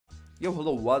Yo,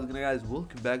 hello, what's going on, guys?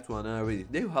 Welcome back to another video.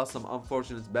 Today we have some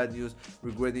unfortunate bad news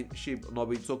regarding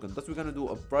Shibnobi token. Thus we're gonna do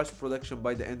a price prediction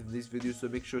by the end of this video, so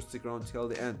make sure to stick around till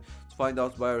the end to find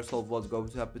out by yourself what's going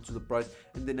to happen to the price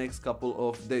in the next couple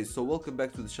of days. So welcome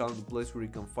back to the channel, the place where you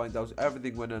can find out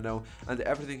everything when I know and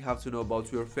everything you have to know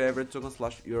about your favorite token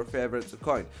 / your favorite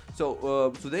coin.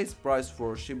 So today's price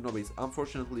for Shibnobi is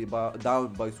unfortunately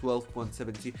down by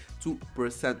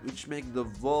 12.72%, which make the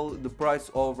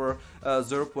price over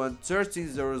 0.13011,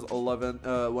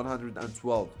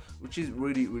 which is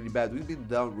really bad. We've been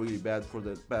down really bad for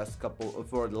the past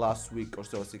for the last week or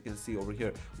so. As you can see over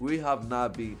here, we have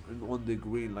not been on the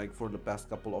green like for the past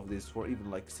couple of days, for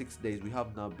even like 6 days. We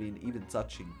have not been even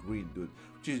touching green, dude,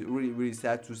 which is really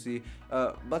sad to see.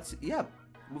 But yeah,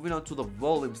 moving on to the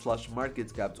volume /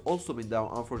 market cap, it's also been down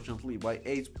unfortunately by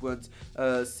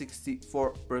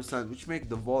 8.64%, which make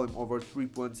the volume over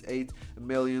 $3.8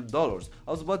 million. I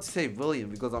was about to say billion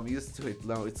because I'm used to it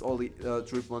now. It's only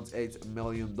 $3.8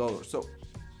 million. So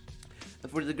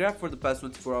for the graph for the past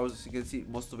 24 hours, as you can see,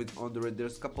 most of it on the red.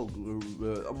 There's a couple,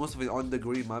 most of it on the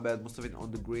green. My bad, most of it on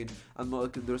the green, and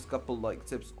there's a couple like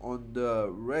tips on the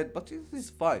red, but it is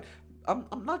fine.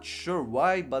 I'm not sure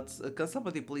why, but can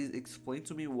somebody please explain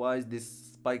to me why is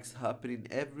this spikes happening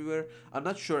everywhere? I'm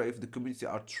not sure if the community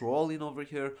are trolling over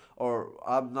here, or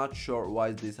I'm not sure why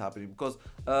is this happening, because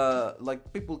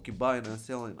like people keep buying and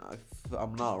selling.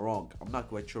 I'm not wrong, I'm not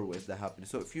quite sure why is that happening.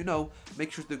 So if you know,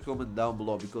 make sure to comment down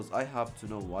below, because I have to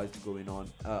know why it's going on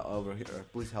over here.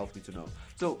 Please help me to know.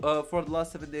 So for the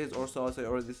last 7 days or so, as I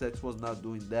already said, it was not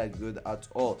doing that good at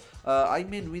all. I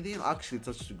mean, we didn't actually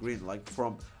touch the green like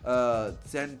from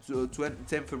 10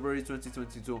 February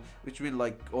 2022, which means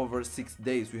like over 6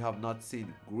 days we have not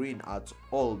seen green at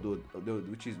all, dude,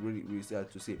 which is really sad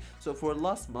to see. So for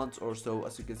last month or so,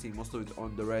 as you can see, most of it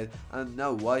on the red. And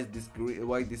now why is this green,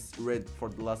 why this red for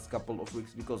the last couple of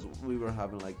weeks? Because we were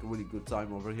having like a really good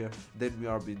time over here, then we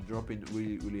are been dropping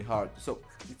really hard. So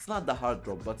it's not the hard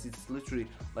drop, but it's literally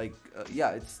like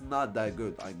yeah, it's not that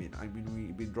good. I mean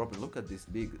we've been dropping. Look at this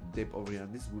big dip over here,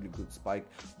 and this is really good spike,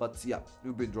 but yeah,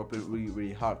 we've been dropping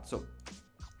really hard. So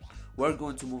we're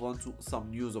going to move on to some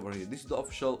news over here. This is the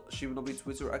official Shibnobi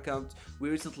Twitter account. We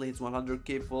recently hit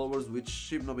 100k followers, which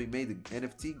Shibnobi made an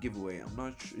NFT giveaway. I'm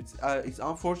not sure, it's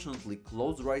unfortunately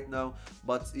closed right now,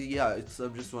 but yeah, it's I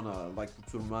just wanna like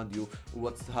to remind you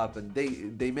what's happened.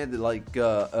 They made like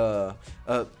the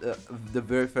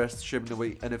very first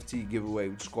Shibnobi NFT giveaway,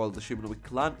 which is called the Shibnobi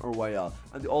Clan or Royale,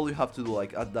 and all you have to do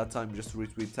like at that time, just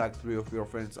retweet, tag 3 of your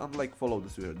friends, and like follow the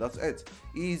Twitter. That's it,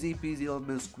 easy peasy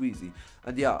lemon squeezy.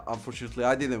 And yeah, unfortunately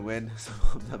I didn't win, so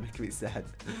that makes me sad.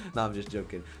 No, I'm just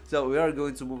joking. So we are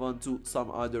going to move on to some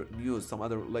other news, some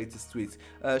other latest tweets.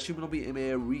 Shibnobi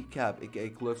MA recap, aka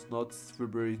Cliff Notes,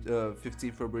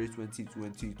 15 February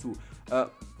 2022.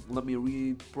 Let me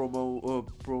read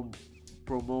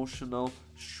promotional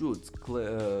shoots.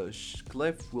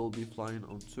 Cliff will be flying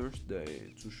on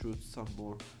Thursday to shoot some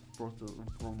more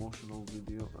promotional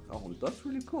video. Oh, that's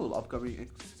really cool. Upcoming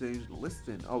exchange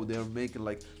listing. Oh, they're making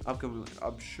like upcoming.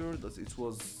 I'm sure that it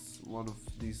was one of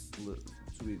these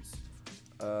tweets.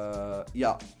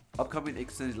 Yeah, upcoming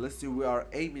exchange listing. We are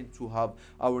aiming to have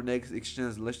our next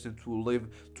exchange listing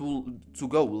to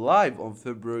go live on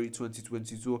February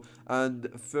 2022 and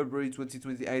February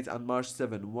 2028 and March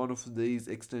 7. One of these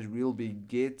exchange will be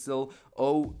Gatesel.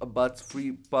 Oh, but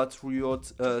Free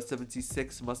Patriot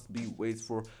 76 must be wait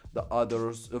for the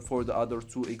others for the other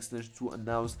two exchanges to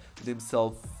announce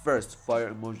themselves first. Fire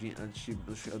emoji and ship.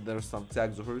 There's some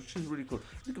tags over, which is really cool.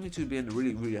 The community being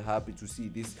really happy to see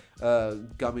this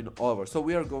coming over. So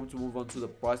we are going to move on to the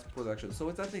price production. So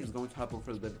what I think is going to happen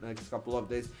for the next couple of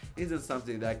days isn't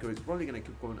something that accurate. It's probably gonna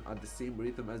keep going at the same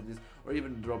rhythm as this, or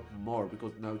even drop more,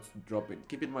 because now it's dropping.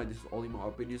 Keep in mind, this is only my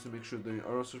opinion, so make sure that you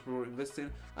are also investing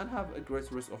and have a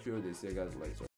great rest of your day. See you guys later.